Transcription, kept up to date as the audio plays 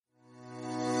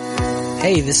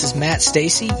Hey, this is Matt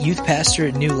Stacy, youth pastor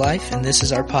at New Life, and this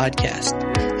is our podcast.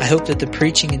 I hope that the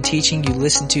preaching and teaching you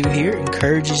listen to here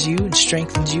encourages you and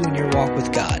strengthens you in your walk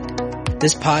with God.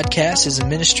 This podcast is a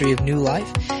ministry of New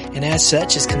Life, and as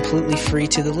such is completely free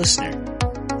to the listener.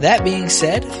 That being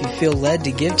said, if you feel led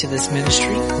to give to this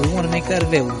ministry, we want to make that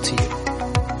available to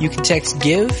you. You can text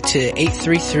GIVE to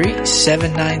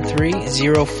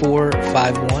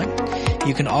 833-793-0451.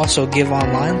 You can also give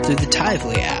online through the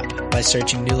Tithely app by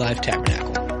searching New Life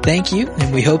Tabernacle. Thank you,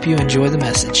 and we hope you enjoy the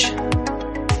message.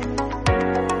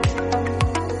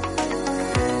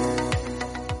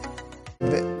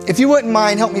 If you wouldn't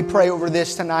mind, help me pray over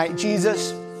this tonight.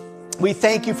 Jesus, we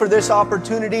thank you for this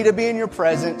opportunity to be in your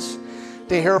presence,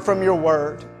 to hear from your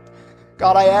word.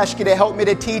 God, I ask you to help me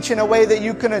to teach in a way that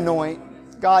you can anoint.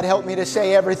 God, help me to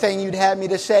say everything you'd have me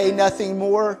to say, nothing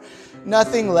more,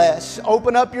 nothing less.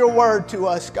 Open up your word to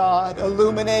us, God.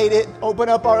 Illuminate it. Open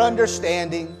up our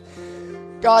understanding.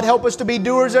 God, help us to be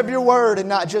doers of your word and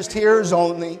not just hearers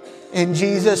only. In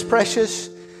Jesus' precious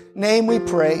name we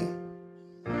pray.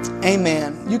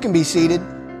 Amen. You can be seated.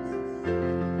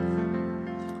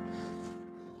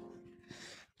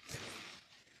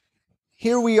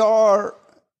 Here we are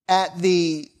at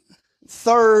the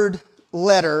third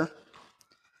letter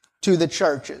to the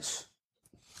churches.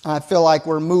 I feel like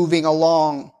we're moving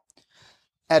along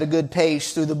at a good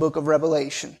pace through the book of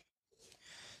Revelation.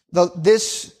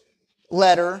 This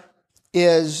letter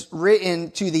is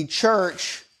written to the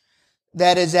church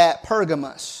that is at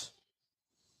Pergamos.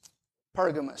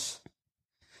 Pergamos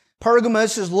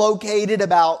is located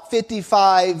about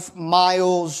 55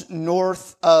 miles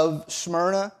north of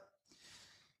Smyrna.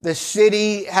 The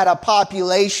city had a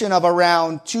population of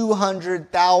around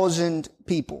 200,000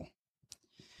 people.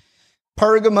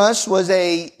 Pergamos was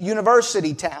a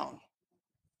university town.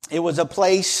 It was a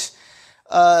place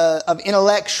of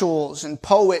intellectuals and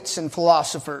poets and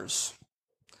philosophers.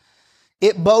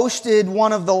 It boasted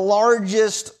one of the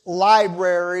largest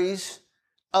libraries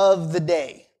of the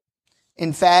day.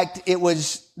 In fact, it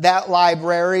was that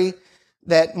library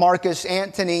that Marcus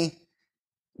Antony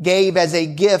gave as a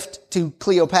gift to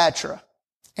Cleopatra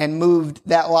and moved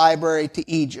that library to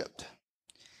Egypt.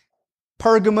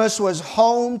 Pergamos was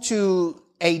home to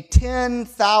a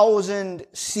 10,000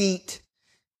 seat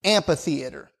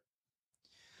amphitheater.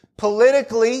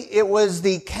 Politically, it was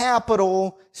the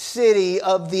capital city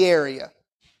of the area.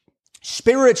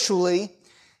 Spiritually,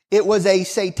 it was a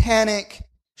satanic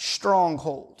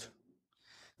stronghold.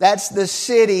 That's the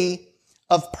city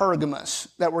of Pergamos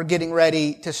that we're getting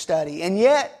ready to study. And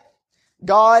yet,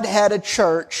 God had a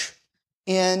church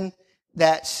in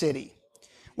that city.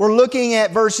 We're looking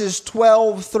at verses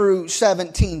 12 through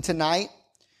 17 tonight.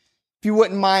 If you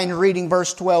wouldn't mind reading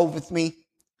verse 12 with me.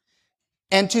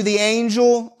 And to the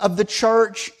angel of the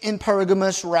church in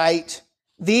Pergamos write,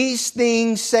 These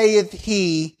things saith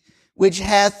he which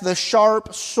hath the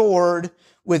sharp sword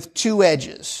with two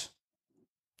edges.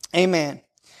 Amen.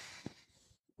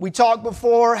 We talked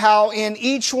before how in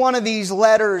each one of these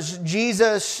letters,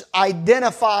 Jesus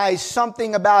identifies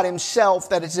something about himself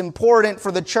that is important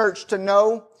for the church to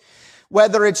know.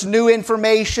 Whether it's new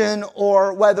information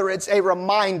or whether it's a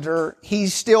reminder, he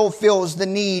still feels the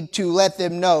need to let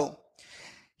them know.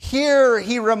 Here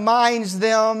he reminds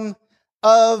them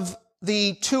of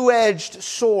the two-edged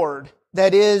sword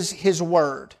that is his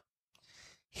word.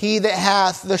 He that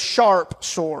hath the sharp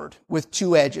sword with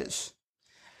two edges.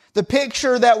 The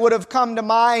picture that would have come to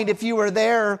mind if you were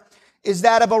there is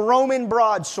that of a Roman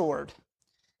broadsword.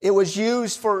 It was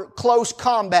used for close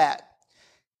combat.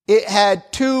 It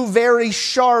had two very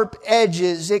sharp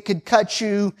edges. It could cut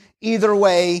you either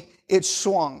way it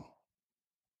swung.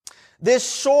 This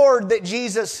sword that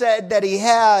Jesus said that he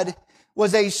had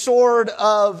was a sword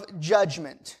of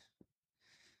judgment.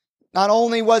 Not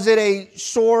only was it a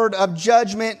sword of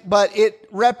judgment, but it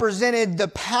represented the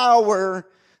power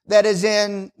that is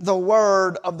in the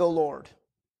word of the Lord.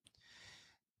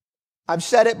 I've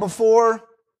said it before.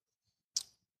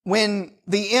 When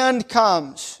the end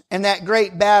comes and that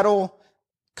great battle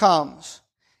comes,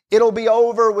 it'll be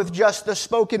over with just the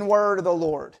spoken word of the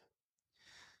Lord.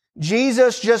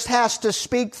 Jesus just has to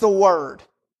speak the word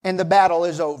and the battle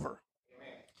is over.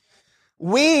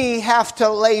 We have to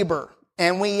labor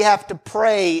and we have to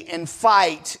pray and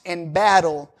fight and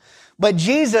battle. But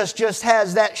Jesus just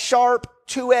has that sharp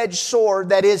two-edged sword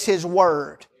that is his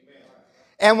word.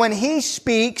 And when he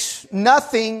speaks,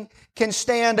 nothing can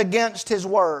stand against his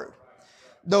word.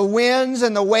 The winds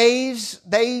and the waves,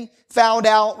 they found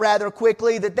out rather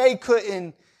quickly that they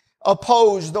couldn't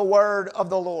oppose the word of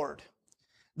the Lord.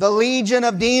 The legion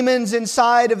of demons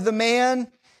inside of the man,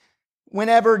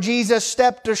 whenever Jesus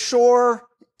stepped ashore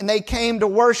and they came to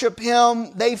worship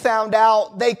Him, they found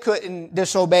out they couldn't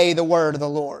disobey the word of the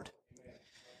Lord.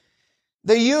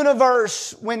 The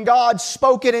universe, when God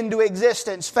spoke it into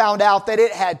existence, found out that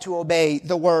it had to obey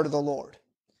the word of the Lord.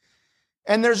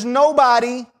 And there's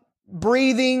nobody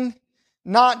breathing,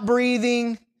 not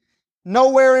breathing,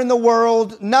 nowhere in the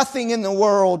world, nothing in the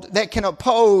world that can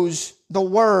oppose the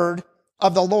word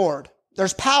of the Lord.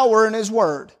 There's power in His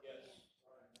word.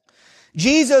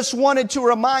 Jesus wanted to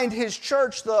remind His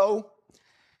church, though,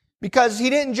 because He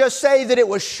didn't just say that it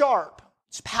was sharp,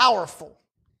 it's powerful.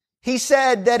 He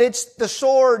said that it's the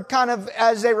sword, kind of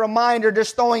as a reminder,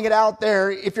 just throwing it out there.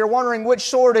 If you're wondering which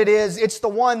sword it is, it's the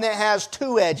one that has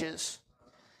two edges.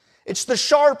 It's the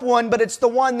sharp one, but it's the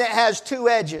one that has two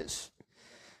edges.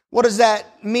 What does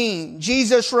that mean?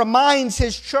 Jesus reminds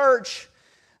His church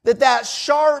that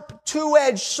sharp,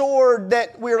 two-edged sword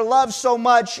that we love so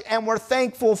much and we're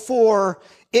thankful for,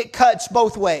 it cuts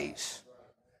both ways.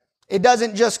 It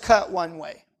doesn't just cut one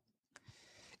way.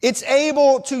 It's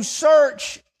able to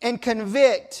search and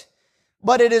convict,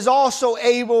 but it is also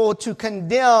able to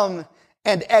condemn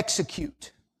and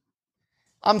execute.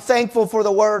 I'm thankful for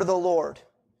the word of the Lord.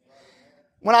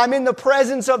 When I'm in the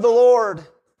presence of the Lord,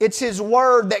 it's His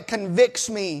word that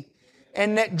convicts me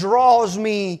and that draws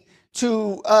me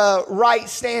to right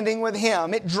standing with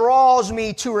Him. It draws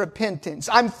me to repentance.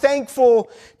 I'm thankful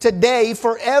today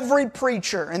for every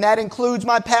preacher, and that includes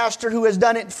my pastor who has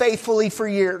done it faithfully for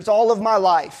years, all of my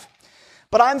life.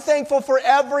 But I'm thankful for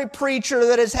every preacher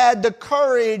that has had the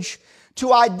courage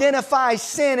to identify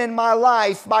sin in my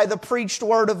life by the preached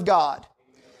word of God.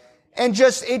 And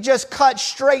it just cuts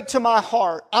straight to my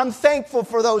heart. I'm thankful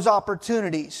for those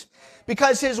opportunities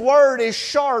because His word is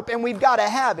sharp and we've got to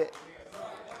have it.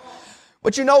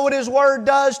 But you know what His word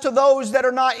does to those that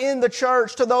are not in the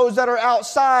church, to those that are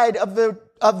outside of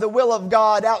the will of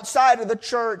God, outside of the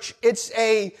church? It's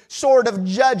a sword of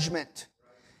judgment.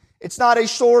 It's not a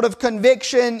sword of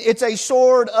conviction, it's a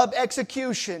sword of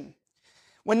execution.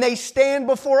 When they stand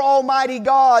before Almighty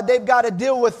God, they've got to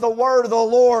deal with the word of the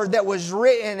Lord that was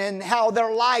written and how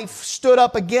their life stood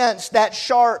up against that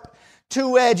sharp,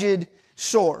 two-edged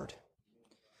sword.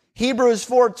 Hebrews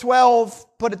 4:12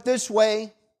 put it this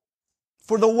way,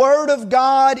 "For the word of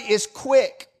God is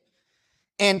quick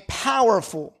and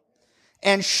powerful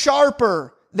and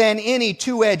sharper than any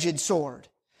two-edged sword,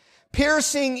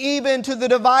 piercing even to the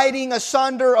dividing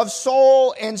asunder of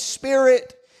soul and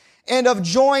spirit and of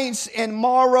joints and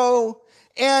marrow,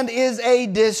 and is a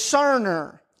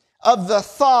discerner of the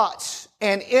thoughts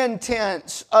and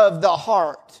intents of the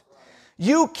heart."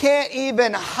 You can't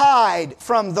even hide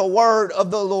from the word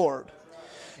of the Lord.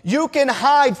 You can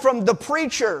hide from the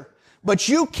preacher, but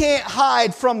you can't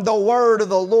hide from the word of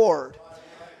the Lord.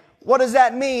 What does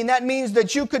that mean? That means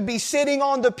that you could be sitting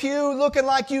on the pew looking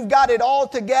like you've got it all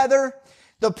together.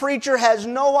 The preacher has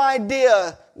no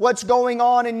idea what's going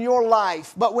on in your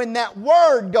life. But when that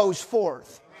word goes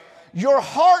forth, your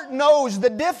heart knows the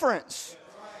difference.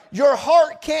 Your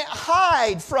heart can't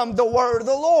hide from the word of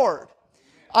the Lord.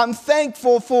 I'm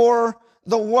thankful for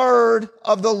the word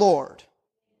of the Lord.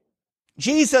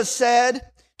 Jesus said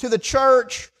to the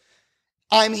church,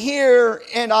 "I'm here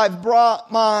and I've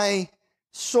brought my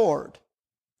sword."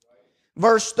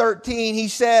 Verse 13, He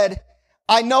said,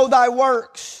 "I know thy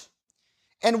works,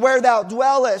 and where thou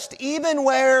dwellest, even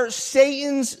where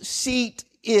Satan's seat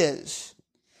is.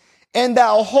 And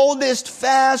thou holdest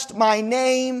fast my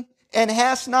name, and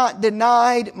hast not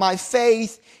denied my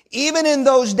faith, even in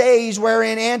those days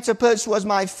wherein Antipas was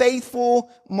my faithful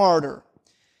martyr,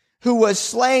 who was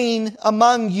slain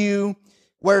among you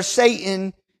where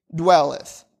Satan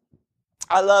dwelleth."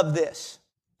 I love this.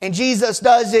 And Jesus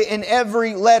does it in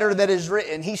every letter that is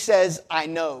written. He says, "I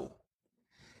know."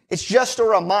 It's just a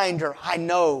reminder, I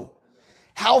know.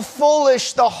 How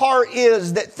foolish the heart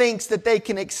is that thinks that they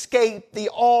can escape the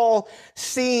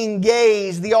all-seeing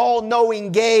gaze, the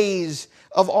all-knowing gaze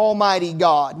of Almighty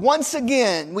God. Once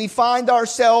again, we find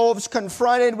ourselves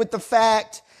confronted with the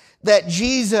fact that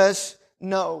Jesus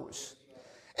knows.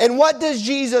 And what does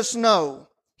Jesus know?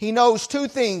 He knows two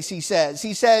things, He says.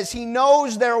 He says He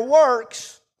knows their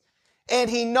works and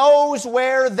He knows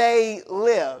where they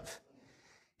live.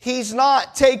 He's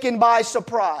not taken by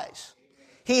surprise.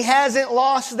 He hasn't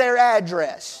lost their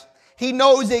address. He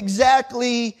knows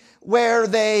exactly where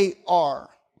they are.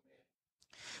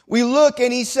 We look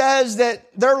and He says that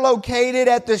they're located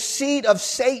at the seat of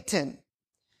Satan.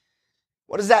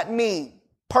 What does that mean?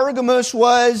 Pergamos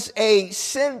was a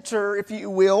center, if you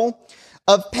will,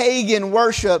 of pagan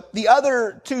worship. The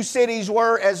other two cities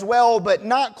were as well, but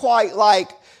not quite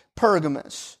like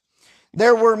Pergamos.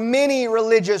 there were many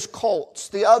religious cults.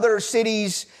 The other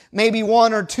cities, maybe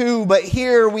one or two, but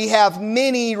here we have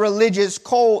many religious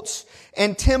cults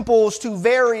and temples to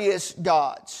various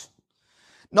gods.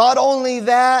 Not only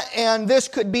that, and this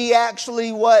could be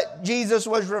actually what Jesus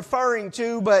was referring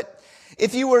to, but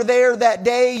if you were there that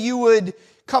day, you would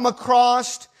come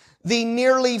across the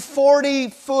nearly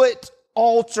 40-foot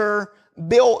altar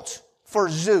built for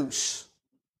Zeus.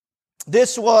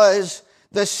 This was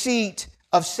the seat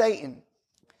of Satan.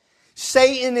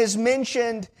 Satan is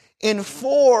mentioned in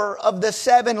 4 of the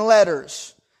 7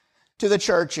 letters to the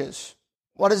churches.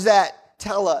 What does that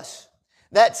tell us?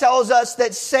 That tells us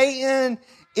that Satan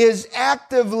is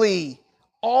actively,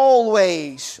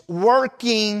 always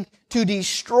working to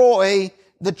destroy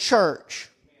the church.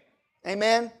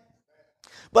 Amen?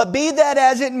 But be that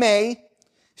as it may,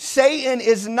 Satan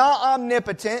is not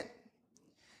omnipotent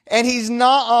and he's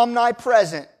not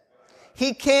omnipresent.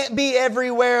 He can't be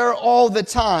everywhere all the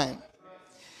time.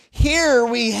 Here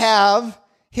we have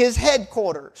his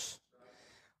headquarters.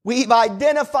 We've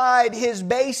identified his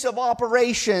base of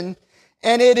operation,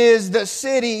 and it is the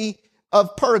city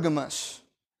of Pergamos.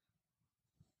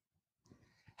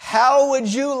 How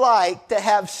would you like to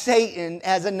have Satan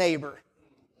as a neighbor?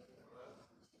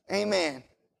 Amen.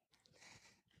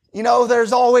 You know,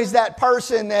 there's always that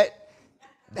person that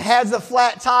has a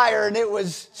flat tire and it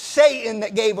was Satan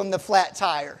that gave him the flat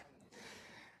tire.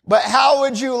 But how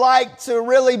would you like to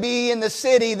really be in the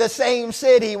city, the same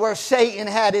city where Satan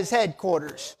had his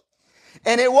headquarters?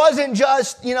 And it wasn't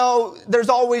just, you know, there's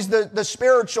always the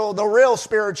spiritual, the real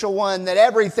spiritual one, that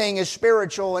everything is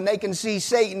spiritual and they can see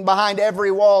Satan behind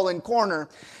every wall and corner.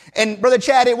 And Brother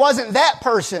Chad, it wasn't that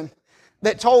person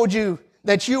that told you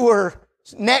that you were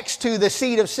next to the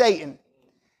seat of Satan.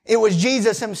 It was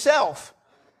Jesus himself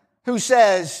who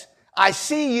says, I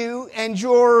see you and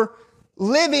you're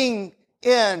living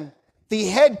in the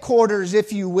headquarters,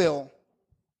 if you will,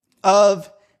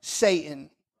 of Satan.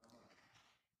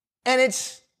 And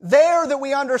it's there that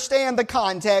we understand the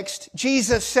context.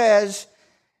 Jesus says,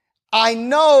 I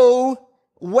know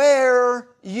where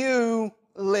you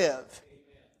live.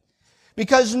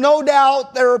 Because no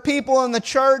doubt there are people in the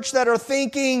church that are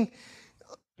thinking,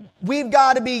 we've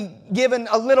got to be given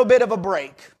a little bit of a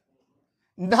break.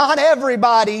 Not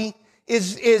everybody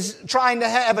is trying to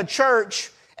have a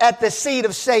church at the seat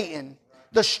of Satan,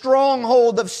 the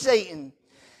stronghold of Satan.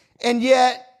 And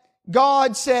yet,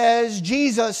 God says,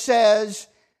 Jesus says,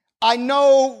 I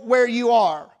know where you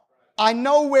are. I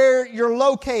know where you're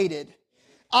located.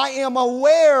 I am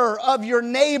aware of your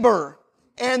neighbor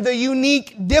and the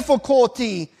unique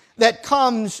difficulty that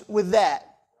comes with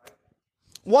that.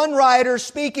 One writer,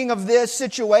 speaking of this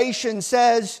situation,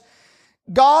 says,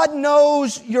 God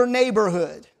knows your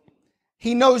neighborhood.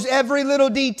 He knows every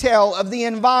little detail of the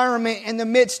environment in the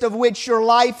midst of which your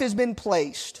life has been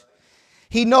placed.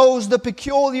 He knows the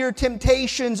peculiar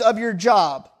temptations of your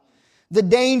job, the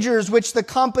dangers which the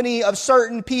company of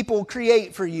certain people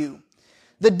create for you,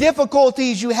 the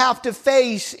difficulties you have to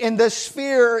face in the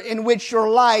sphere in which your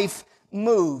life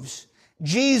moves.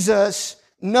 Jesus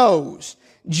knows.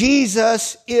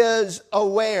 Jesus is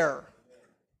aware.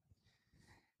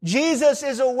 Jesus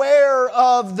is aware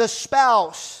of the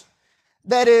spouse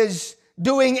that is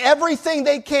doing everything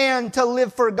they can to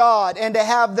live for God and to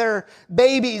have their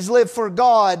babies live for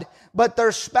God, but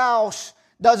their spouse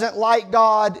doesn't like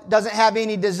God, doesn't have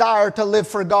any desire to live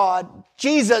for God.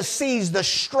 Jesus sees the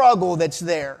struggle that's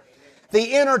there, the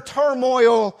inner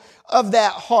turmoil of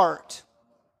that heart,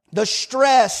 the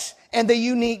stress and the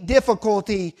unique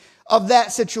difficulty of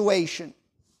that situation.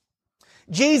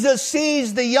 Jesus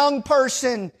sees the young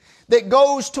person that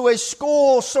goes to a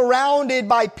school surrounded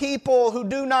by people who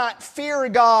do not fear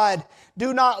God,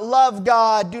 do not love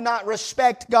God, do not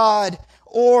respect God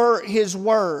or His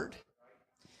Word.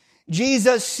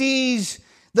 Jesus sees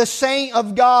the saint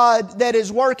of God that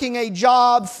is working a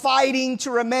job, fighting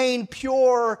to remain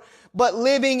pure, but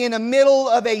living in the middle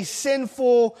of a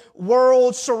sinful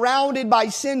world, surrounded by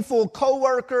sinful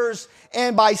coworkers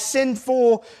and by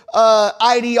sinful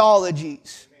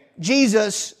ideologies.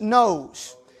 Jesus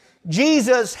knows.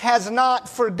 Jesus has not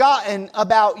forgotten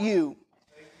about you.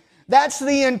 That's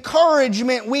the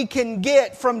encouragement we can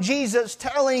get from Jesus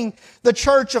telling the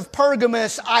church of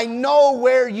Pergamos, I know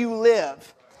where you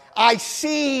live. I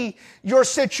see your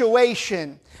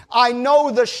situation. I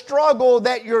know the struggle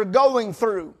that you're going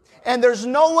through. And there's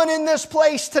no one in this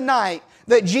place tonight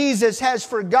that Jesus has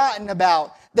forgotten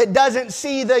about, that doesn't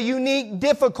see the unique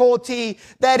difficulty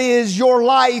that is your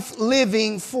life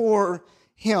living for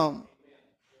Him.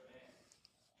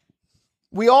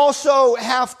 We also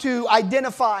have to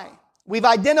identify. We've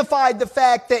identified the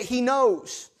fact that He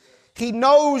knows. He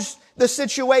knows the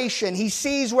situation. He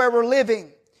sees where we're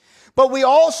living. But we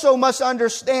also must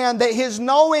understand that His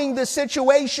knowing the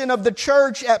situation of the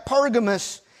church at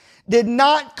Pergamos did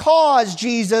not cause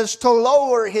Jesus to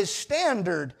lower His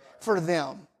standard for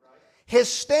them.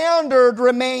 His standard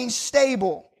remained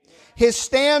stable. His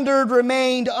standard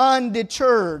remained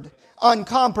undeterred,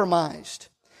 uncompromised.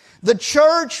 The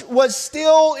church was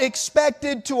still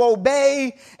expected to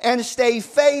obey and stay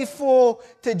faithful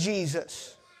to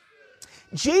Jesus.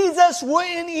 Jesus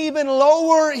wouldn't even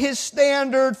lower His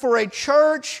standard for a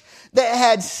church that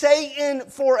had Satan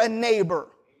for a neighbor.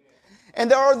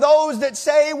 And there are those that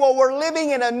say, well, we're living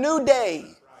in a new day.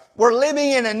 We're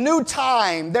living in a new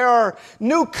time. There are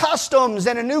new customs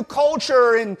and a new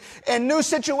culture and new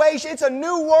situation. It's a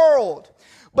new world.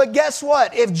 But guess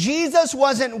what? If Jesus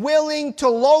wasn't willing to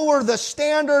lower the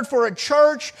standard for a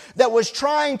church that was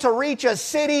trying to reach a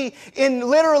city in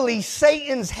literally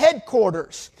Satan's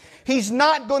headquarters, He's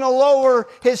not going to lower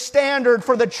His standard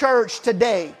for the church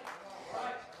today.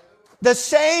 The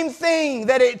same thing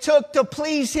that it took to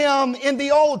please Him in the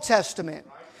Old Testament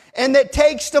and that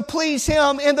takes to please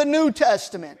Him in the New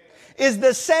Testament is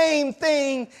the same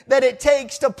thing that it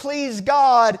takes to please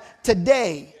God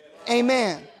today.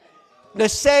 Amen. The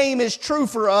same is true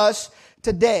for us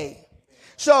today.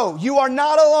 So, you are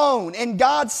not alone, and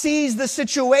God sees the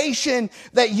situation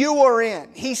that you are in.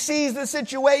 He sees the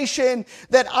situation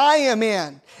that I am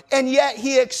in, and yet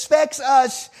He expects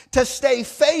us to stay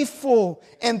faithful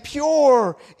and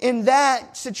pure in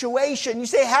that situation. You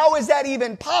say, how is that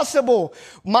even possible?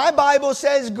 My Bible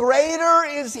says, greater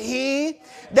is He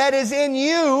that is in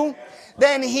you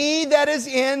than he that is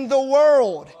in the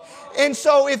world. And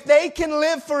so if they can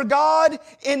live for God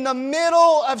in the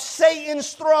middle of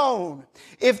Satan's throne,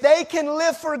 if they can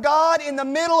live for God in the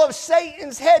middle of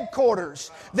Satan's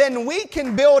headquarters, then we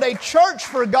can build a church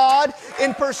for God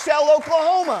in Purcell,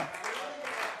 Oklahoma.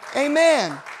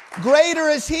 Amen. Greater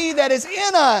is He that is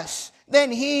in us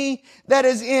than he that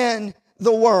is in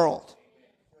the world.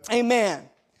 Amen.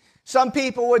 Some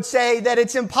people would say that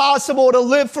it's impossible to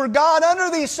live for God under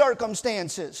these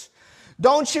circumstances.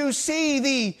 Don't you see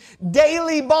the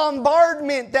daily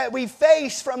bombardment that we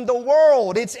face from the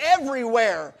world? It's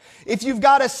everywhere. If you've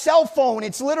got a cell phone,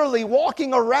 it's literally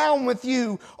walking around with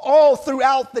you all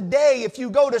throughout the day. If you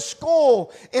go to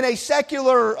school in a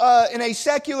secular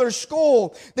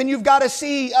school, then you've got to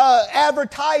see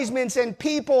advertisements and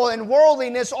people and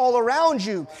worldliness all around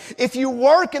you. If you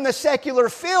work in the secular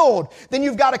field, then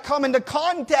you've got to come into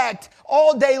contact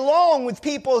all day long with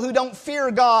people who don't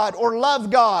fear God or love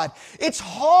God. It's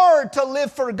hard to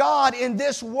live for God in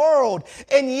this world,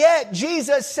 and yet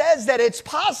Jesus says that it's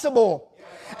possible.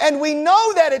 And we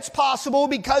know that it's possible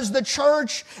because the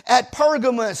church at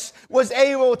Pergamos was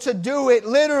able to do it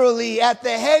literally at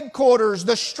the headquarters,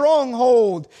 the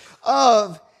stronghold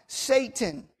of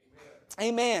Satan.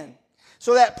 Amen.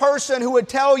 So that person who would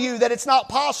tell you that it's not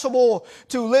possible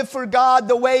to live for God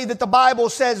the way that the Bible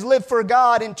says live for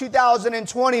God in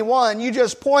 2021, you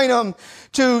just point them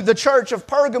to the church of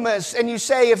Pergamos and you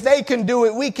say, if they can do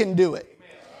it, we can do it.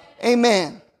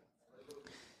 Amen.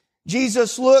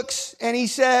 Jesus looks and He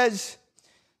says,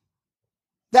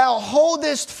 thou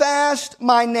holdest fast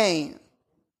my name.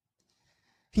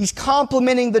 He's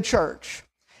complimenting the church.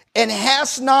 And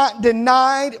hast not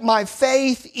denied my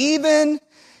faith even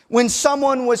when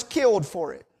someone was killed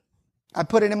for it. I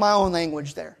put it in my own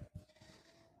language there.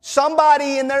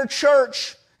 Somebody in their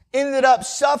church ended up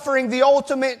suffering the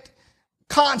ultimate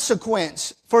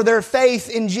consequence for their faith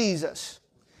in Jesus,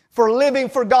 for living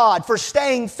for God, for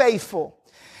staying faithful.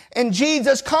 And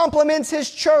Jesus compliments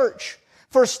His church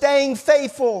for staying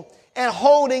faithful and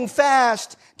holding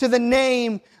fast to the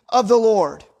name of the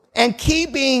Lord and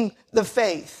keeping the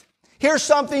faith. Here's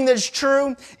something that's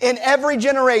true in every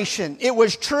generation. It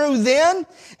was true then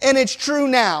and it's true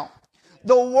now.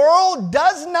 The world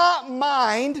does not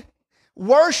mind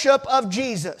worship of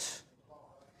Jesus.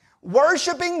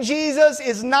 Worshiping Jesus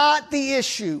is not the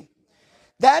issue.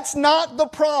 That's not the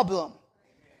problem.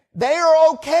 They are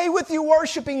okay with you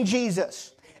worshiping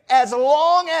Jesus as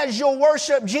long as you'll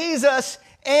worship Jesus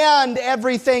and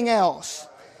everything else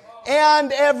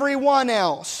and everyone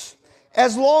else.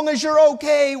 As long as you're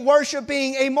okay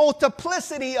worshiping a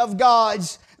multiplicity of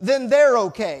gods, then they're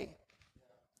okay.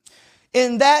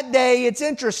 In that day, it's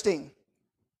interesting.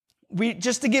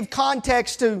 Just to give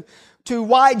context to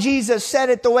why Jesus said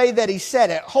it the way that He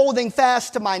said it, holding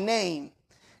fast to my name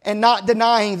and not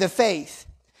denying the faith.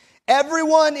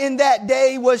 Everyone in that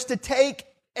day was to take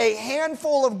a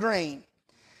handful of grain.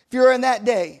 If you're in that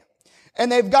day,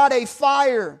 and they've got a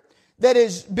fire that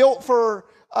is built for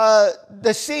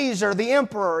the Caesar, the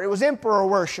emperor. It was emperor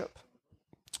worship.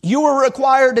 You were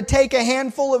required to take a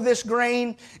handful of this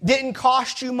grain. Didn't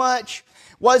cost you much.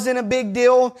 Wasn't a big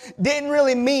deal. Didn't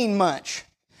really mean much.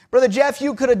 Brother Jeff,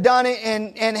 you could have done it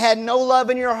and had no love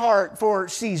in your heart for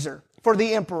Caesar, for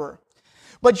the emperor.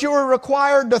 But you were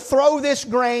required to throw this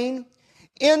grain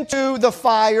into the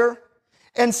fire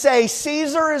and say,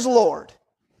 Caesar is Lord,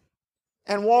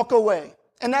 and walk away.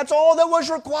 And that's all that was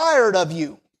required of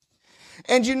you.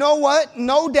 And you know what?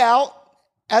 No doubt,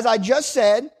 as I just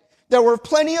said, there were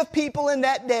plenty of people in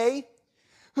that day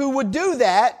who would do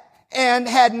that and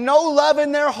had no love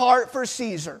in their heart for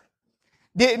Caesar.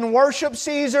 Didn't worship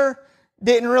Caesar,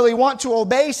 didn't really want to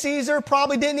obey Caesar,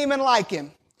 probably didn't even like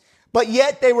him. But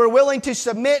yet they were willing to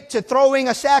submit to throwing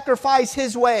a sacrifice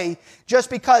his way just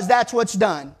because that's what's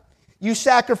done. You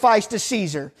sacrifice to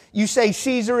Caesar. You say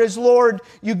Caesar is Lord,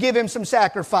 you give him some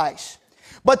sacrifice.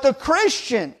 But the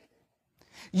Christian,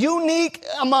 unique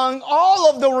among all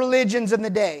of the religions in the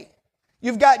day,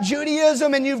 you've got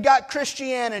Judaism and you've got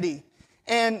Christianity.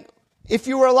 And if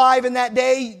you were alive in that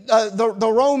day,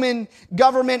 the Roman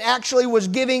government actually was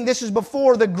giving, this is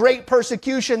before the great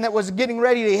persecution that was getting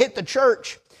ready to hit the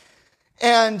church.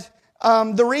 And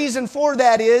the reason for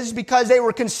that is because they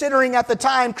were considering at the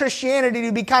time Christianity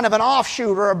to be kind of an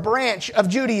offshoot or a branch of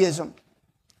Judaism.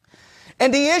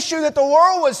 And the issue that the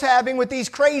world was having with these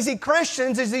crazy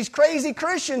Christians is these crazy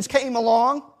Christians came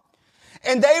along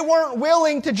and they weren't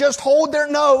willing to just hold their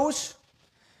nose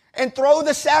and throw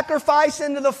the sacrifice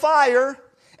into the fire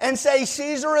and say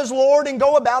Caesar is Lord and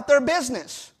go about their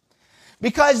business.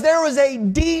 Because there was a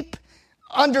deep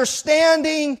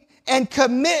understanding and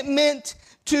commitment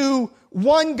to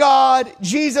one God,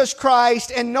 Jesus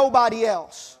Christ, and nobody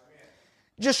else.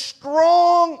 Just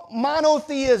strong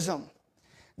monotheism.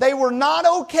 They were not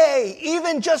okay,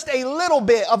 even just a little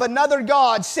bit of another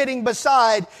God sitting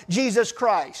beside Jesus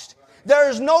Christ. There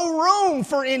is no room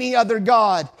for any other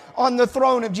God on the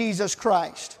throne of Jesus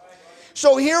Christ.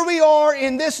 So here we are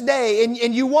in this day,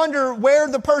 and you wonder where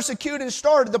the persecution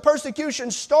started. The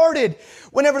persecution started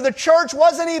whenever the church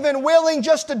wasn't even willing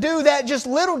just to do that just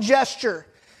little gesture.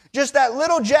 Just that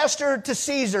little gesture to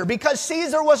Caesar, because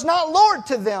Caesar was not Lord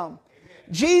to them.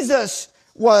 Jesus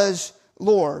was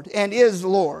Lord and is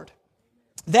Lord.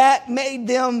 That made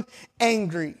them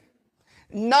angry.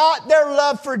 Not their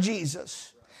love for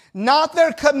Jesus, not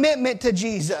their commitment to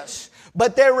Jesus,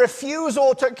 but their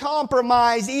refusal to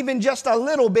compromise even just a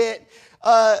little bit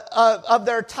of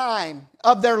their time,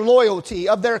 of their loyalty,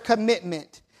 of their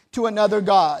commitment to another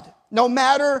God, no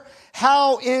matter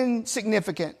how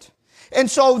insignificant. And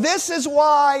so this is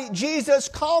why Jesus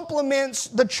compliments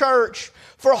the church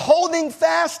for holding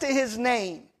fast to His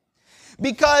name.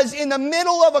 Because in the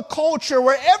middle of a culture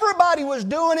where everybody was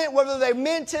doing it, whether they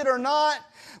meant it or not,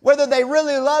 whether they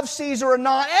really loved Caesar or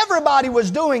not, everybody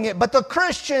was doing it. But the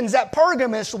Christians at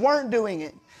Pergamos weren't doing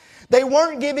it. They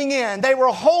weren't giving in. They were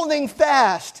holding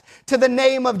fast to the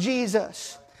name of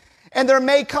Jesus. And there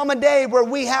may come a day where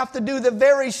we have to do the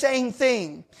very same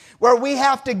thing, where we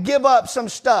have to give up some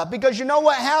stuff. Because you know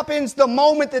what happens the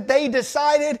moment that they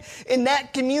decided in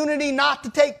that community not to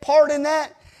take part in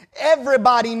that?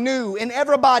 Everybody knew and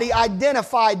everybody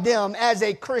identified them as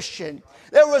a Christian.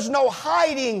 There was no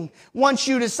hiding once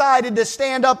you decided to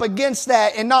stand up against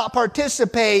that and not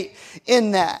participate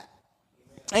in that.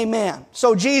 Amen.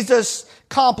 So Jesus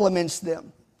compliments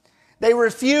them. They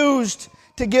refused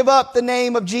to give up the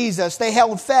name of Jesus. They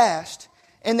held fast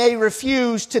and they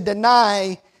refused to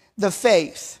deny the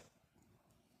faith.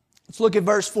 Let's look at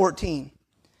verse 14.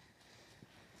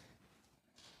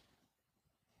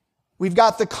 We've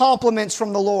got the compliments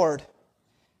from the Lord,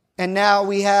 and now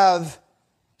we have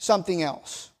something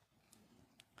else.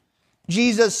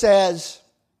 Jesus says,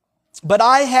 "But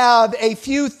I have a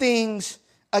few things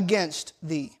against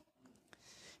thee,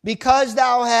 because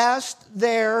thou hast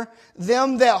there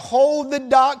them that hold the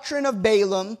doctrine of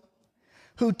Balaam,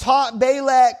 who taught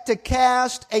Balak to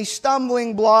cast a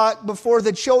stumbling block before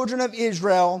the children of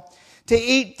Israel, to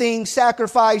eat things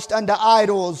sacrificed unto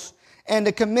idols, and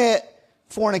to commit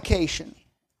fornication."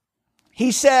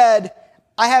 He said,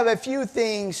 I have a few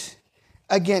things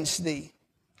against thee.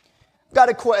 I've got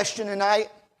a question tonight.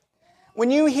 When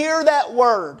you hear that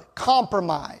word,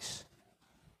 compromise,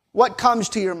 what comes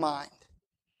to your mind?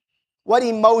 What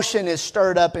emotion is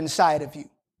stirred up inside of you?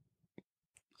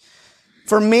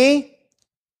 For me,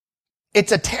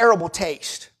 it's a terrible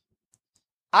taste.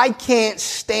 I can't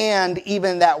stand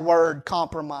even that word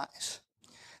compromise.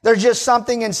 There's just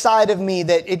something inside of me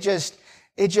that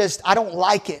I don't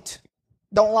like it.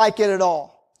 Don't like it at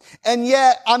all. And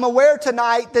yet, I'm aware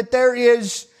tonight that there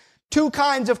is two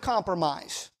kinds of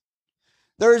compromise.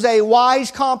 There's a wise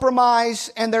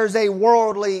compromise and there's a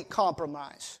worldly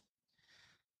compromise.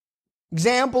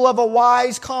 Example of a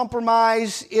wise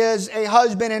compromise is a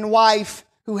husband and wife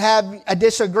who have a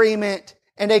disagreement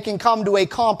and they can come to a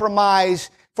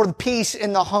compromise for the peace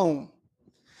in the home.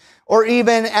 Or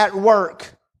even at work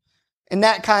and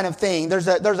that kind of thing. There's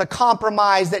a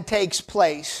compromise that takes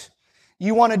place.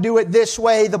 You want to do it this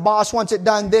way, the boss wants it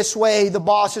done this way, the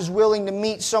boss is willing to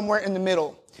meet somewhere in the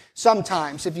middle.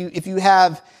 Sometimes, if you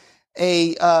have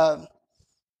a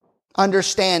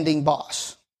understanding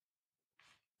boss.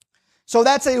 So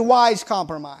that's a wise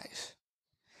compromise.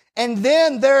 And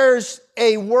then there's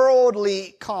a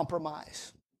worldly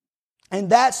compromise. And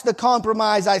that's the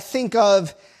compromise I think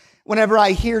of whenever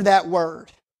I hear that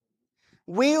word.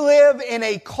 We live in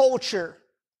a culture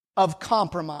of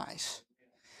compromise.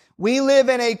 We live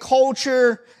in a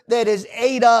culture that is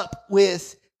ate up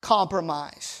with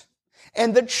compromise.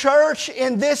 And the church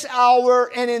in this hour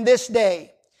and in this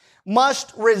day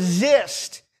must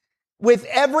resist with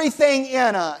everything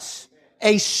in us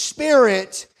a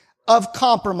spirit of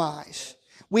compromise.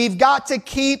 We've got to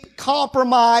keep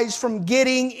compromise from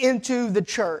getting into the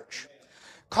church.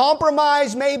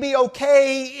 Compromise may be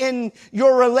okay in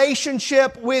your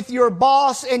relationship with your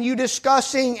boss and you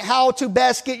discussing how to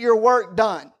best get your work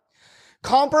done.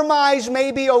 Compromise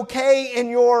may be okay in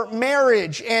your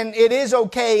marriage, and it is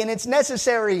okay and it's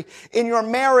necessary in your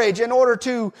marriage in order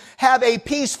to have a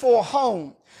peaceful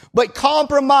home. But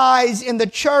compromise in the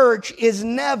church is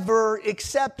never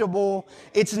acceptable.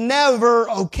 It's never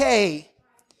okay.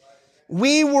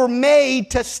 We were made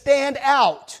to stand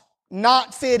out,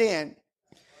 not fit in.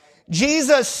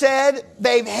 Jesus said,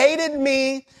 they've hated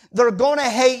me, they're going to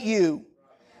hate you.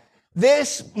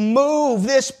 This move,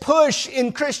 this push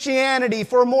in Christianity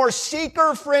for a more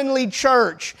seeker-friendly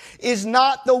church is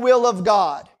not the will of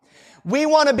God. We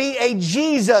want to be a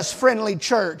Jesus-friendly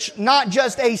church, not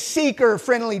just a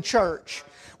seeker-friendly church.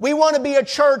 We want to be a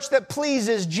church that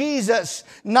pleases Jesus,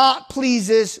 not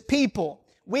pleases people.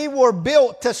 We were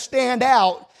built to stand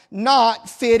out, not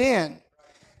fit in.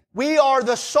 We are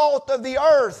the salt of the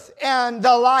earth and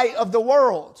the light of the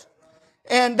world.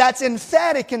 And that's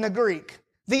emphatic in the Greek.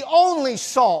 The only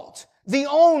salt, the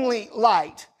only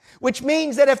light. Which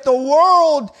means that if the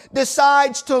world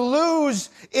decides to lose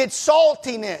its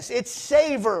saltiness, its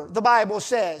savor, the Bible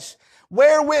says,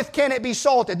 wherewith can it be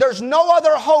salted? There's no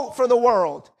other hope for the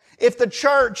world if the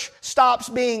church stops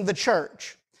being the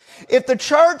church. If the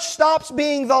church stops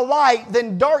being the light,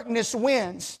 then darkness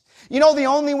wins. You know the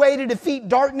only way to defeat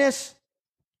darkness?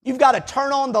 You've got to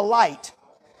turn on the light.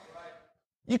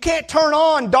 You can't turn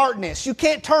on darkness. You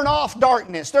can't turn off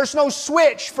darkness. There's no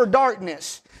switch for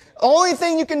darkness. The only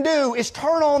thing you can do is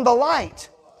turn on the light.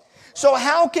 So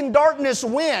how can darkness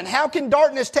win? How can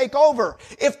darkness take over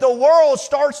if the world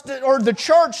or the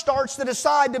church starts to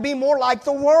decide to be more like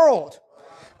the world?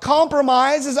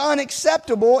 Compromise is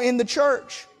unacceptable in the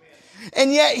church.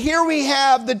 And yet here we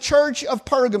have the church of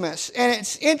Pergamos, and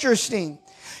it's interesting.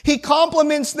 He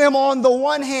compliments them on the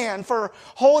one hand for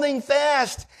holding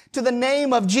fast to the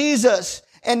name of Jesus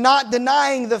and not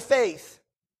denying the faith.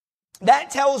 That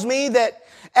tells me that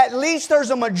at least there's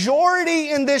a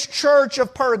majority in this church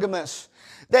of Pergamos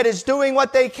that is doing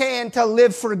what they can to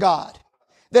live for God,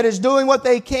 that is doing what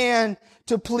they can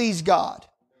to please God.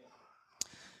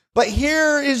 But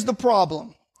here is the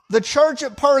problem. The church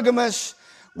at Pergamos,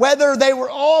 whether they were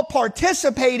all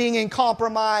participating in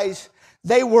compromise,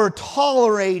 they were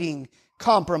tolerating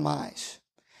compromise.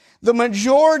 The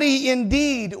majority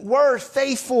indeed were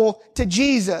faithful to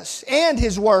Jesus and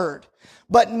His Word,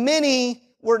 but many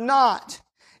were not.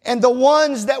 And the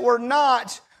ones that were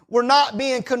not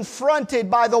being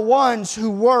confronted by the ones who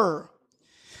were.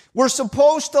 We're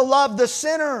supposed to love the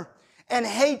sinner and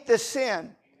hate the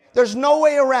sin. There's no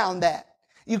way around that.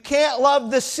 You can't love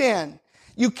the sin.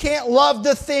 You can't love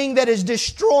the thing that is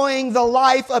destroying the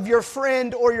life of your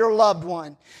friend or your loved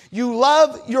one. You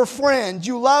love your friend,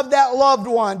 you love that loved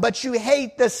one, but you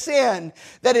hate the sin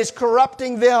that is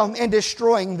corrupting them and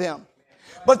destroying them.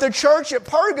 But the church at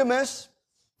Pergamos,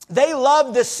 they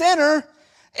loved the sinner,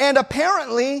 and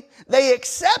apparently they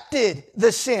accepted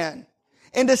the sin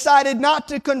and decided not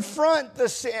to confront the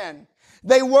sin.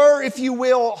 They were, if you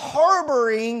will,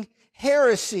 harboring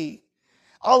heresy,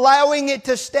 allowing it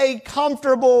to stay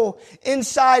comfortable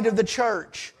inside of the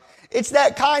church. It's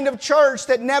that kind of church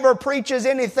that never preaches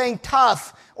anything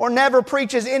tough or never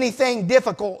preaches anything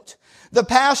difficult. The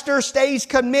pastor stays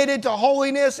committed to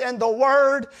holiness and the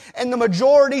Word, and the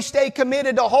majority stay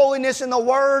committed to holiness and the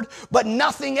Word, but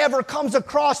nothing ever comes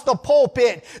across the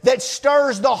pulpit that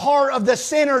stirs the heart of the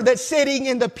sinner that's sitting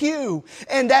in the pew.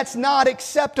 And that's not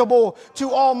acceptable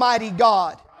to Almighty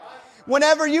God.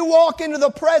 Whenever you walk into the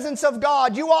presence of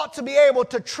God, you ought to be able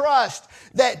to trust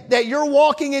that you're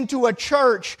walking into a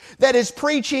church that is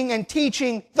preaching and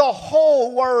teaching the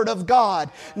whole Word of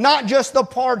God, not just the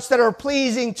parts that are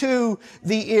pleasing to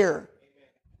the ear.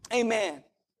 Amen.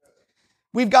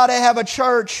 We've got to have a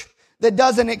church that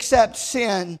doesn't accept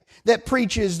sin, that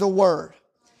preaches the Word.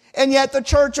 And yet the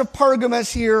church of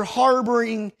Pergamos here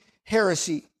harboring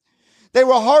heresy. They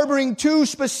were harboring two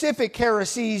specific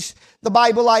heresies the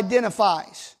Bible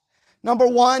identifies. Number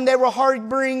one, they were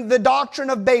harboring the doctrine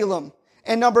of Balaam.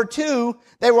 And number two,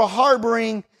 they were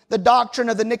harboring the doctrine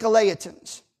of the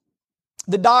Nicolaitans.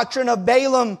 The doctrine of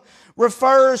Balaam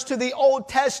refers to the Old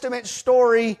Testament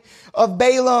story of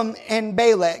Balaam and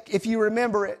Balak, if you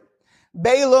remember it.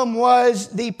 Balaam was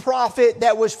the prophet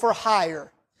that was for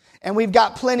hire. And we've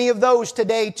got plenty of those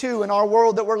today too in our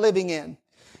world that we're living in.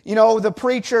 You know, the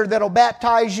preacher that'll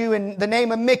baptize you in the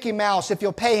name of Mickey Mouse if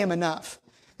you'll pay him enough.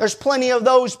 There's plenty of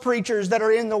those preachers that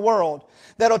are in the world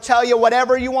that'll tell you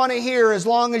whatever you want to hear as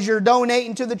long as you're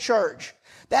donating to the church.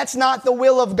 That's not the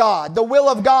will of God. The will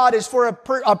of God is for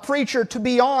a preacher to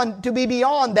be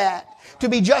beyond that, to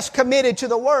be just committed to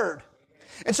the Word.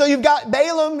 And so you've got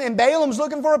Balaam, and Balaam's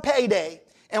looking for a payday,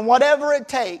 and whatever it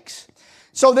takes.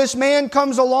 So this man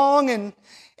comes along, and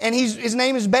his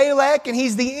name is Balak, and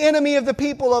he's the enemy of the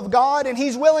people of God, and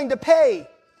he's willing to pay.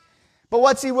 But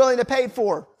what's he willing to pay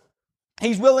for?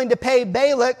 He's willing to pay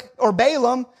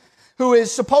Balaam, who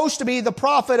is supposed to be the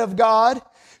prophet of God,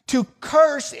 to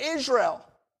curse Israel.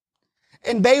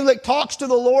 And Balak talks to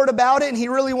the Lord about it, and he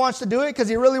really wants to do it because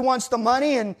he really wants the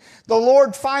money. And the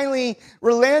Lord finally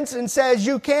relents and says,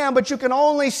 you can, but you can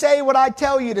only say what I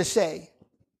tell you to say.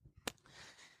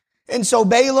 And so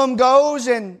Balaam goes,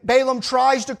 and Balaam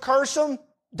tries to curse him.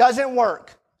 Doesn't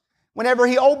work. Whenever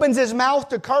he opens his mouth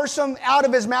to curse him, out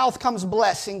of his mouth comes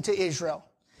blessing to Israel.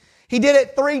 He did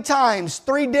it 3 times,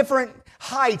 3 different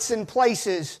heights and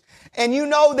places. And you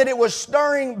know that it was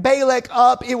stirring Balak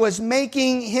up. It was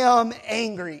making him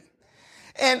angry.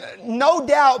 And no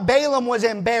doubt Balaam was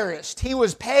embarrassed. He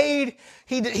was paid.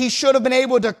 He should have been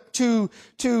able to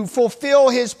fulfill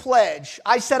his pledge.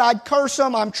 I said I'd curse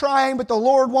him. I'm trying, but the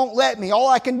Lord won't let me. All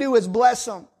I can do is bless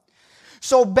him.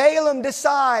 So Balaam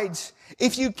decides,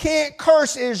 if you can't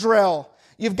curse Israel,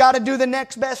 you've got to do the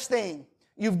next best thing.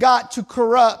 You've got to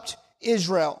corrupt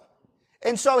Israel.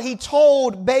 And so he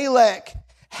told Balak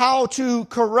how to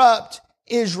corrupt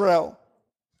Israel.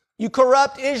 You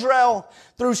corrupt Israel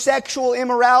through sexual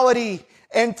immorality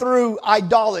and through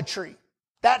idolatry.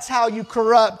 That's how you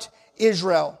corrupt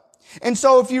Israel. And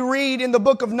so if you read in the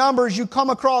book of Numbers, you come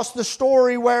across the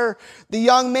story where the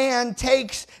young man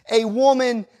takes a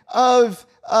woman of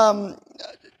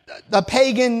the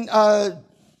pagan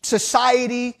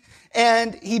society,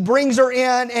 and he brings her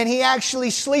in, and he actually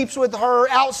sleeps with her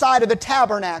outside of the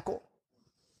tabernacle.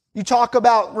 You talk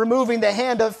about removing the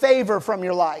hand of favor from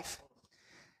your life.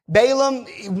 Balaam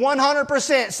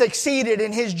 100% succeeded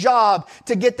in his job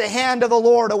to get the hand of the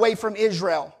Lord away from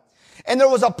Israel. And there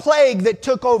was a plague that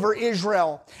took over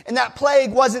Israel. And that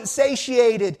plague wasn't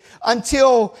satiated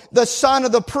until the son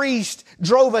of the priest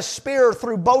drove a spear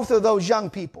through both of those young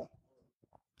people.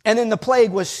 And then the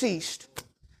plague was ceased.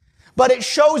 But it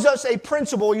shows us a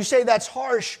principle. You say that's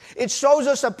harsh. It shows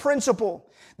us a principle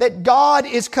that God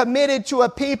is committed to a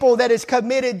people that is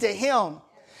committed to Him.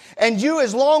 And you,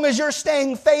 as long as you're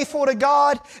staying faithful to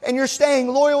God and you're staying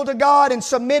loyal to God and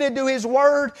submitted to His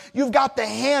Word, you've got the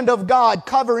hand of God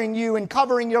covering you and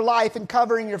covering your life and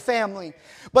covering your family.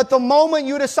 But the moment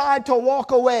you decide to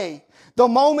walk away, the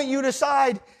moment you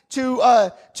decide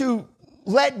to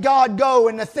let God go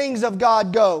and the things of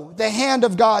God go, the hand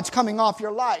of God's coming off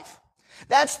your life.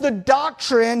 That's the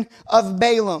doctrine of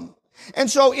Balaam. And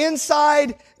so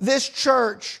inside this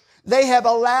church, they have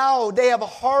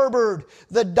harbored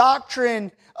the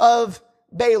doctrine of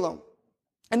Balaam.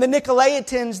 And the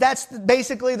Nicolaitans, that's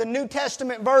basically the New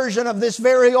Testament version of this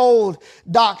very old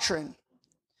doctrine.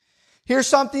 Here's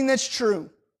something that's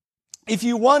true. If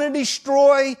you want to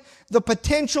destroy the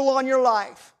potential on your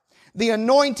life, the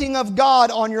anointing of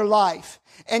God on your life,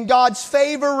 and God's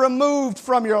favor removed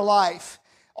from your life,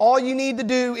 all you need to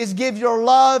do is give your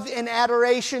love and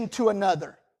adoration to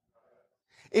another.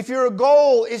 If your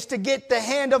goal is to get the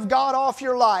hand of God off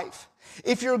your life,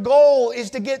 if your goal is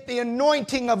to get the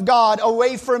anointing of God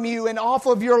away from you and off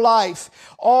of your life,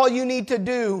 all you need to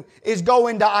do is go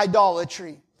into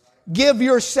idolatry. give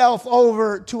yourself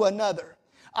over to another.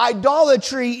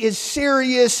 Idolatry is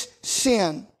serious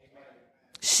sin.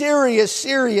 Serious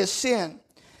sin.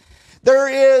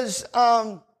 There is,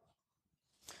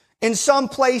 in some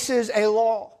places, a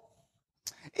law.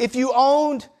 If you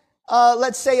owned,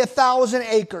 let's say 1,000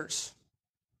 acres,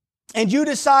 and you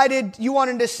decided you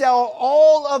wanted to sell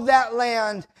all of that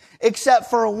land except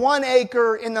for 1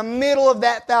 acre in the middle of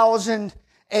that 1,000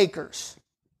 acres,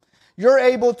 you're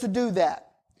able to do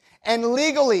that. And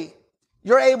legally,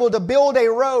 you're able to build a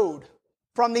road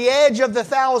from the edge of the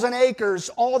 1,000 acres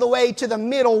all the way to the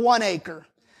middle 1 acre,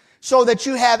 so that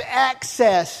you have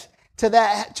access to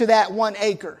that 1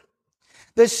 acre.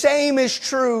 The same is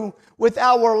true with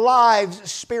our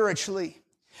lives spiritually.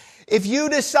 If you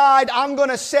decide, I'm going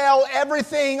to sell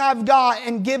everything I've got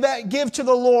and give to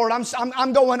the Lord,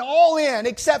 I'm going all in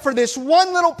except for this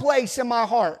one little place in my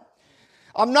heart.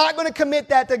 I'm not going to commit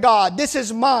that to God. This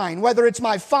is mine, whether it's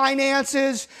my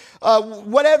finances,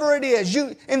 whatever it is.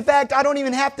 In fact, I don't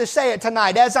even have to say it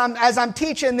tonight. As I'm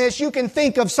teaching this, you can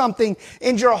think of something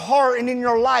in your heart and in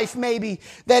your life maybe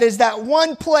that is that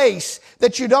one place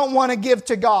that you don't want to give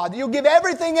to God. You'll give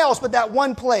everything else but that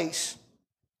one place.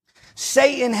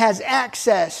 Satan has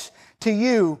access to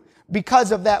you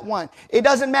because of that one. It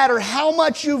doesn't matter how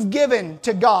much you've given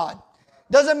to God.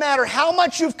 Doesn't matter how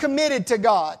much you've committed to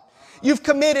God. You've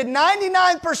committed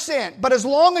 99%, but as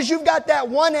long as you've got that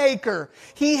 1 acre,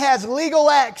 He has legal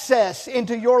access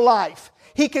into your life.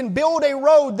 He can build a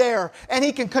road there, and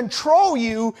He can control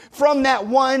you from that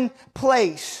one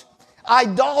place.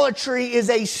 Idolatry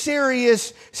is a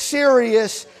serious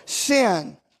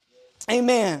sin.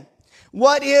 Amen.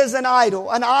 What is an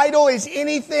idol? An idol is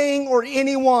anything or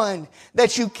anyone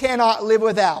that you cannot live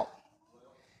without.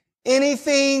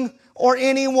 Anything or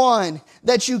anyone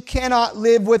that you cannot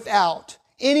live without.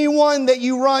 Anyone that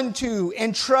you run to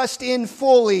and trust in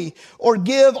fully or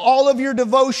give all of your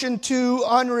devotion to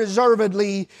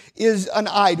unreservedly is an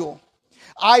idol.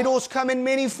 Idols come in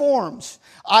many forms.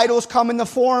 Idols come in the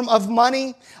form of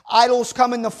money. Idols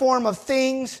come in the form of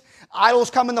things. Idols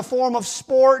come in the form of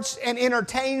sports and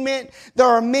entertainment. There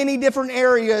are many different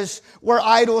areas where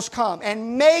idols come.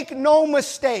 And make no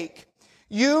mistake,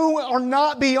 you are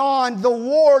not beyond the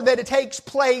war that takes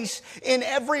place in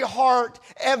every heart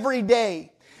every day.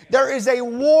 There is a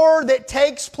war that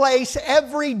takes place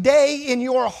every day in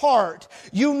your heart.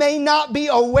 You may not be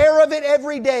aware of it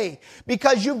every day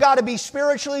because you've got to be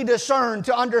spiritually discerned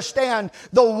to understand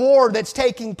the war that's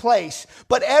taking place.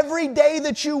 But every day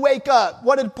that you wake up,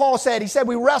 what did Paul say? He said,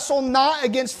 we wrestle not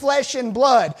against flesh and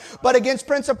blood, but against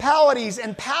principalities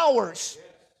and powers.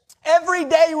 Every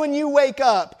day when you wake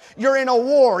up, you're in a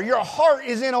war. Your heart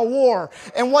is in a war.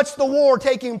 And what's the war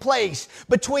taking place?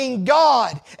 Between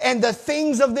God and the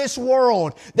things of this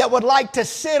world that would like to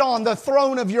sit on the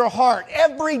throne of your heart.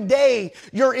 Every day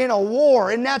you're in a war.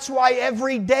 And that's why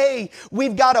every day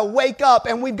we've got to wake up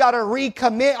and we've got to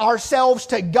recommit ourselves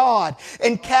to God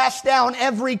and cast down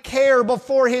every care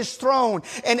before His throne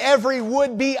and every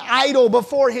would-be idol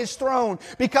before His throne,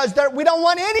 because we don't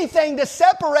want anything to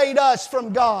separate us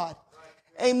from God.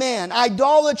 Amen.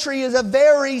 Idolatry is a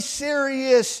very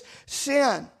serious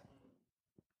sin.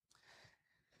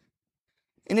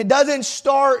 And it doesn't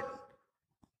start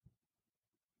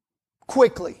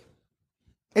quickly.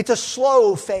 It's a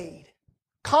slow fade.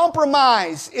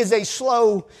 Compromise is a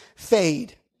slow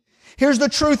fade. Here's the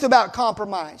truth about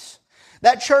compromise.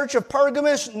 That church of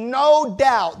Pergamos, no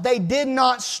doubt, they did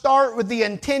not start with the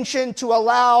intention to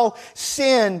allow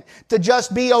sin to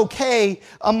just be okay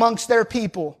amongst their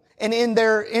people and in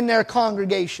their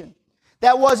congregation.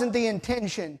 That wasn't the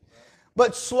intention.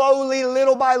 But slowly,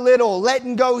 little by little,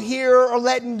 letting go here or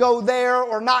letting go there,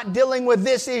 or not dealing with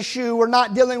this issue or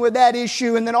not dealing with that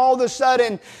issue, and then all of a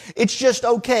sudden, it's just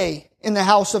okay in the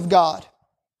house of God.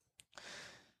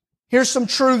 Here's some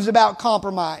truths about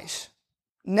compromise.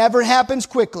 Never happens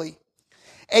quickly.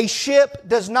 A ship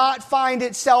does not find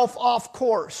itself off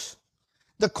course,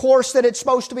 the course that it's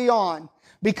supposed to be on,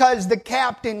 because the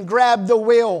captain grabbed the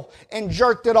wheel and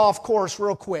jerked it off course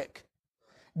real quick.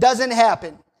 Doesn't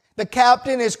happen. The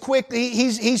captain is quick.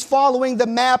 He's following the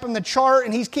map and the chart,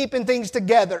 and he's keeping things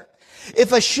together.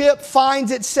 If a ship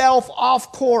finds itself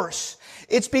off course,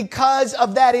 it's because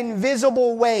of that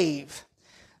invisible wave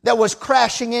that was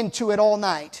crashing into it all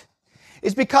night.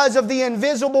 It's because of the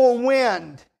invisible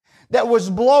wind that was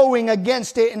blowing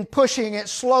against it and pushing it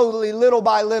slowly, little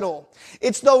by little.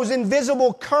 It's those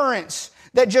invisible currents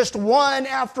that just one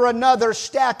after another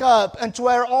stack up until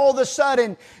where all of a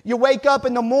sudden you wake up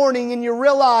in the morning and you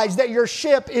realize that your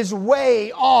ship is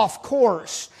way off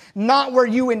course, not where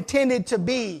you intended to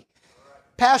be.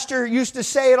 Pastor used to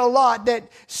say it a lot, that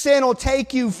sin will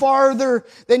take you farther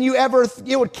than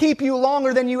it would keep you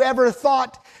longer than you ever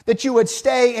thought that you would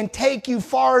stay, and take you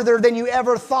farther than you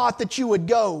ever thought that you would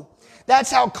go.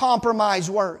 That's how compromise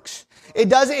works.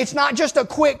 It's not just a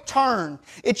quick turn.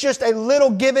 It's just a little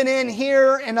giving in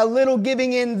here and a little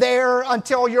giving in there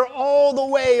until you're all the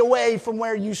way away from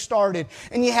where you started.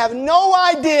 And you have no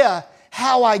idea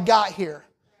how I got here.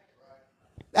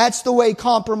 That's the way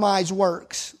compromise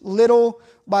works, little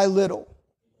by little.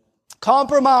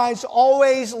 Compromise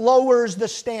always lowers the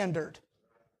standard.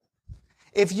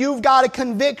 If you've got a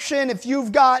conviction, if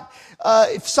you've got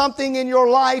if something in your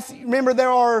life, remember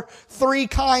there are three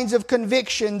kinds of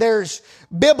conviction. There's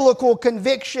biblical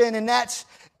conviction, and that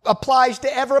applies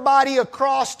to everybody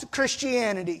across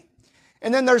Christianity.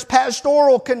 And then there's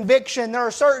pastoral conviction. There are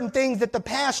certain things that the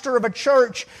pastor of a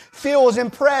church feels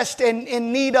impressed and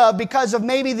in need of because of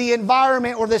maybe the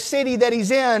environment or the city that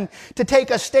he's in to take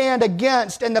a stand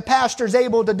against, and the pastor's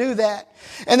able to do that.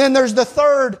 And then there's the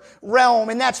third realm,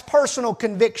 and that's personal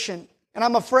conviction. And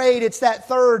I'm afraid it's that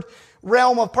third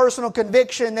realm of personal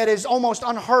conviction that is almost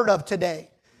unheard of today.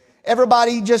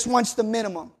 Everybody just wants the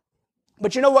minimum.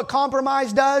 But you know what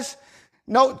compromise does?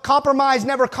 No, compromise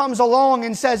never comes along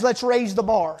and says, let's raise the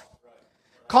bar.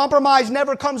 Compromise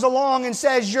never comes along and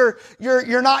says, you're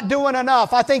not doing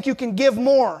enough. I think you can give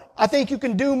more. I think you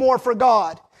can do more for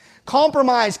God.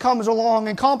 Compromise comes along,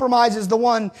 and compromise is the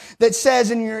one that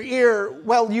says in your ear,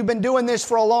 well, you've been doing this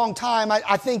for a long time.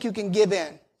 I think you can give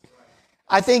in.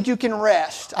 I think you can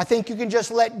rest. I think you can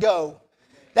just let go.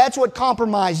 That's what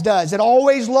compromise does. It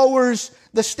always lowers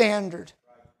the standard.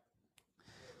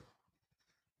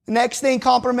 The next thing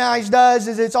compromise does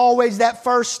is it's always that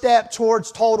first step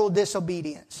towards total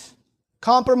disobedience.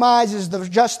 Compromise is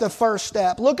just the first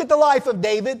step. Look at the life of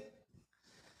David.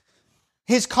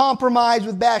 His compromise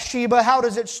with Bathsheba, how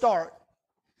does it start?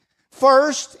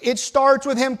 First, it starts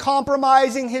with him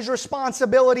compromising his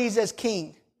responsibilities as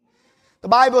king. The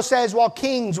Bible says while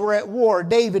kings were at war,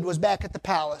 David was back at the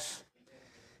palace.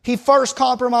 He first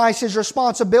compromised his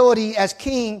responsibility as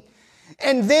king.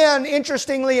 And then,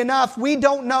 interestingly enough, we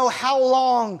don't know how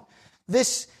long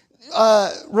this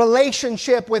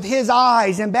relationship with his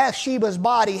eyes and Bathsheba's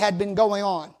body had been going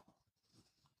on.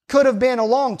 Could have been a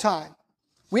long time.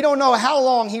 We don't know how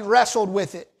long he wrestled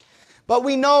with it. But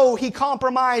we know he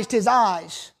compromised his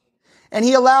eyes. And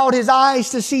he allowed his eyes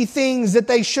to see things that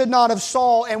they should not have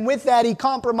saw. And with that, he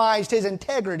compromised his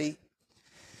integrity.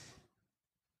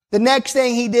 The next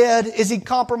thing he did is he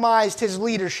compromised his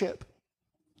leadership.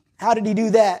 How did he do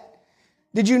that?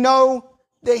 Did you know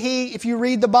that if you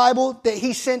read the Bible, that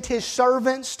he sent his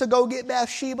servants to go get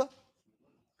Bathsheba?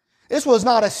 This was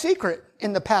not a secret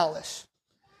in the palace.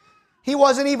 He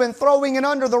wasn't even throwing it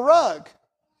under the rug.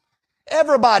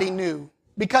 Everybody knew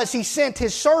because he sent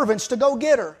his servants to go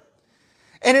get her.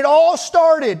 And it all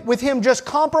started with him just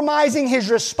compromising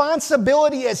his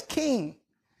responsibility as king.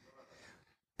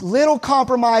 Little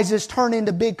compromises turn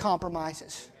into big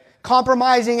compromises.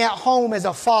 Compromising at home as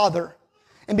a father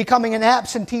and becoming an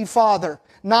absentee father,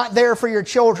 not there for your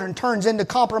children, turns into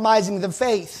compromising the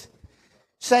faith.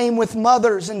 Same with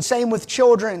mothers and same with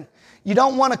children. You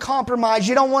don't want to compromise.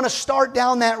 You don't want to start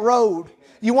down that road.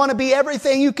 You want to be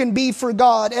everything you can be for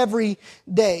God every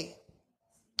day.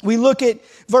 We look at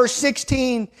verse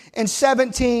 16 and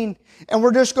 17, and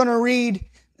we're just going to read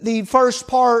the first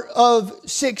part of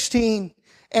 16.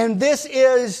 And this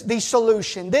is the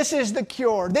solution. This is the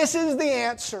cure. This is the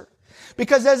answer.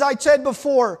 Because as I said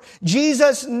before,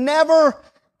 Jesus never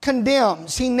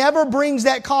condemns. He never brings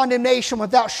that condemnation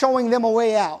without showing them a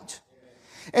way out.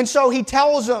 And so he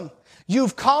tells them,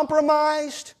 you've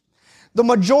compromised. The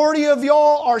majority of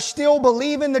y'all are still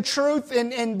believing the truth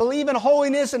and believe in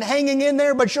holiness and hanging in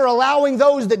there, but you're allowing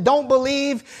those that don't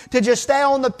believe to just stay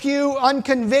on the pew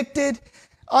unconvicted,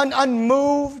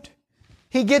 unmoved.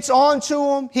 He gets on to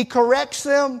them, he corrects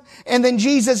them, and then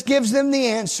Jesus gives them the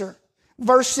answer.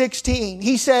 Verse 16,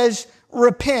 he says,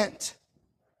 repent,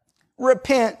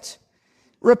 repent,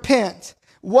 repent.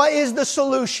 What is the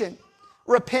solution?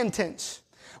 Repentance.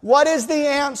 What is the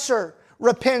answer?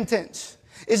 Repentance.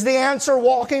 Is the answer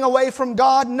walking away from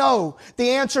God? No. The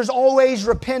answer is always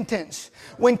repentance.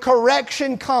 When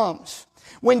correction comes,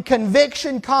 when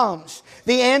conviction comes,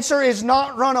 the answer is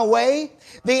not run away.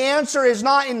 The answer is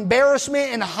not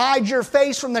embarrassment and hide your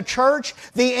face from the church.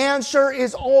 The answer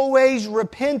is always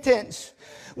repentance.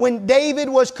 when David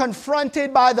was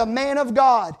confronted by the man of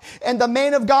God, and the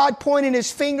man of God pointed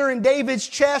his finger in David's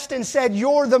chest and said,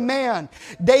 "You're the man."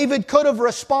 David could have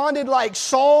responded like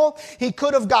Saul. He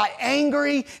could have got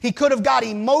angry. He could have got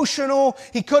emotional.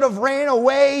 He could have ran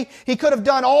away. He could have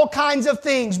done all kinds of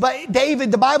things. But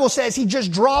David, the Bible says, he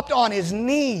just dropped on his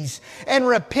knees and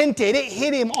repented. It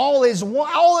hit him all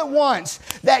at once,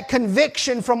 that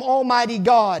conviction from Almighty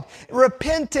God.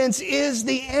 Repentance is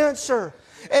the answer.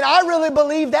 And I really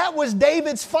believe that was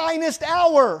David's finest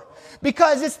hour,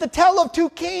 because it's the tale of two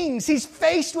kings. He's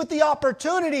faced with the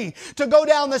opportunity to go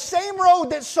down the same road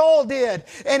that Saul did.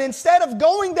 And instead of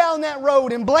going down that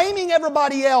road and blaming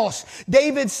everybody else,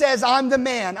 David says, "I'm the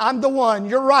man. I'm the one.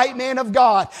 You're right, man of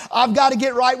God. I've got to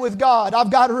get right with God. I've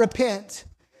got to repent."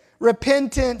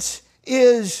 Repentance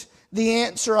is the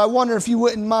answer. I wonder if you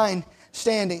wouldn't mind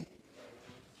standing.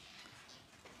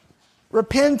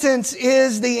 Repentance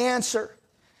is the answer.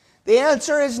 The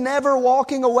answer is never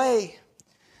walking away.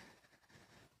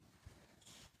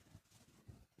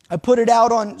 I put it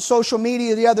out on social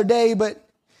media the other day, but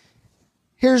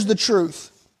here's the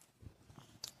truth.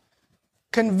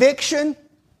 Conviction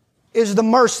is the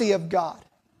mercy of God.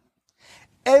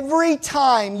 Every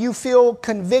time you feel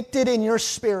convicted in your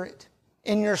spirit,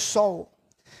 in your soul,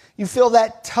 you feel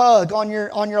that tug on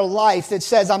your life that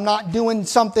says, I'm doing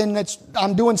something that's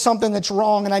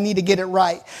wrong and I need to get it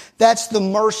right. That's the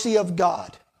mercy of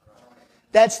God.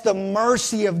 That's the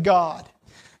mercy of God.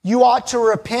 You ought to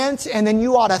repent, and then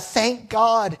you ought to thank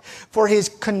God for His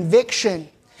conviction.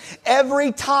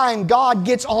 Every time God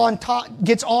gets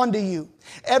onto you,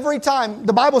 every time,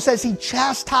 the Bible says He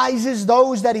chastises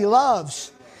those that He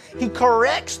loves. He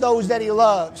corrects those that He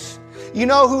loves. You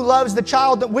know who loves the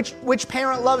child? Which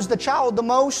parent loves the child the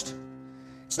most?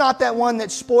 It's not that one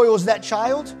that spoils that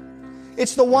child.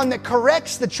 It's the one that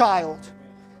corrects the child.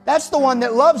 That's the one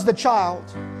that loves the child,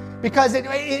 because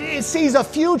it sees a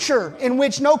future in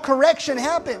which no correction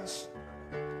happens.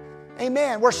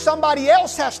 Amen. Where somebody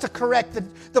else has to correct.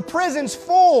 The prison's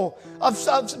full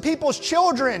of people's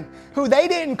children who they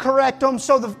didn't correct them,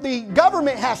 so the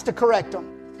government has to correct them.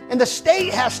 And the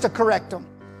state has to correct them.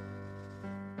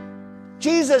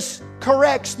 Jesus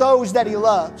corrects those that He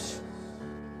loves.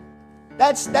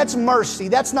 That's mercy.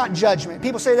 That's not judgment.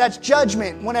 People say that's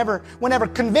judgment whenever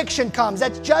conviction comes.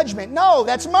 That's judgment. No,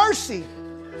 that's mercy.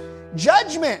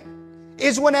 Judgment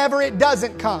is whenever it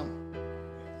doesn't come.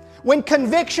 When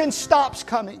conviction stops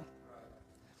coming.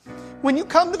 When you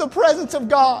come to the presence of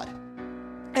God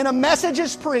and a message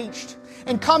is preached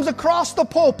and comes across the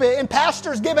pulpit and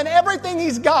pastor's given everything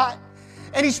he's got,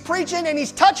 and he's preaching and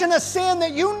he's touching a sin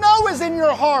that you know is in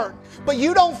your heart, but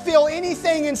you don't feel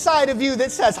anything inside of you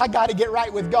that says, I got to get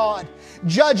right with God.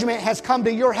 Judgment has come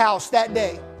to your house that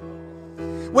day.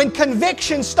 When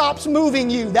conviction stops moving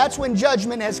you, that's when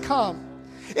judgment has come.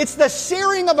 It's the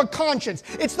searing of a conscience.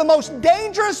 It's the most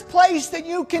dangerous place that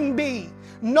you can be.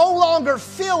 No longer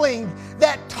feeling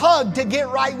that tug to get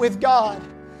right with God.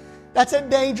 That's a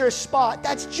dangerous spot.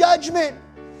 That's judgment.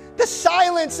 The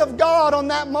silence of God on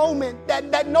that moment,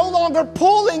 that no longer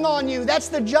pulling on you, that's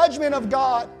the judgment of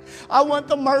God. I want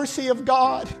the mercy of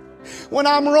God. When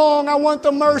I'm wrong, I want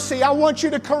the mercy. I want you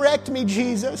to correct me,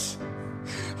 Jesus.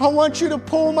 I want you to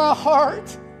pull my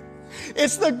heart.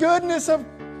 It's the goodness of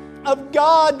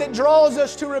God that draws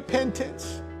us to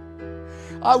repentance.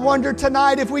 I wonder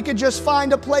tonight if we could just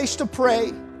find a place to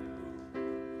pray.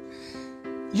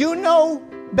 You know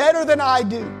better than I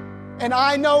do. And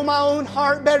I know my own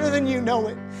heart better than you know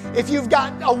it. If you've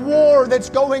got a war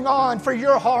that's going on for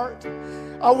your heart,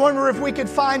 I wonder if we could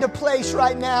find a place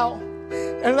right now.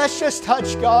 And let's just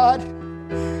touch God.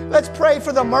 Let's pray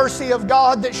for the mercy of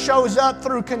God that shows up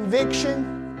through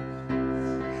conviction.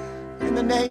 In the name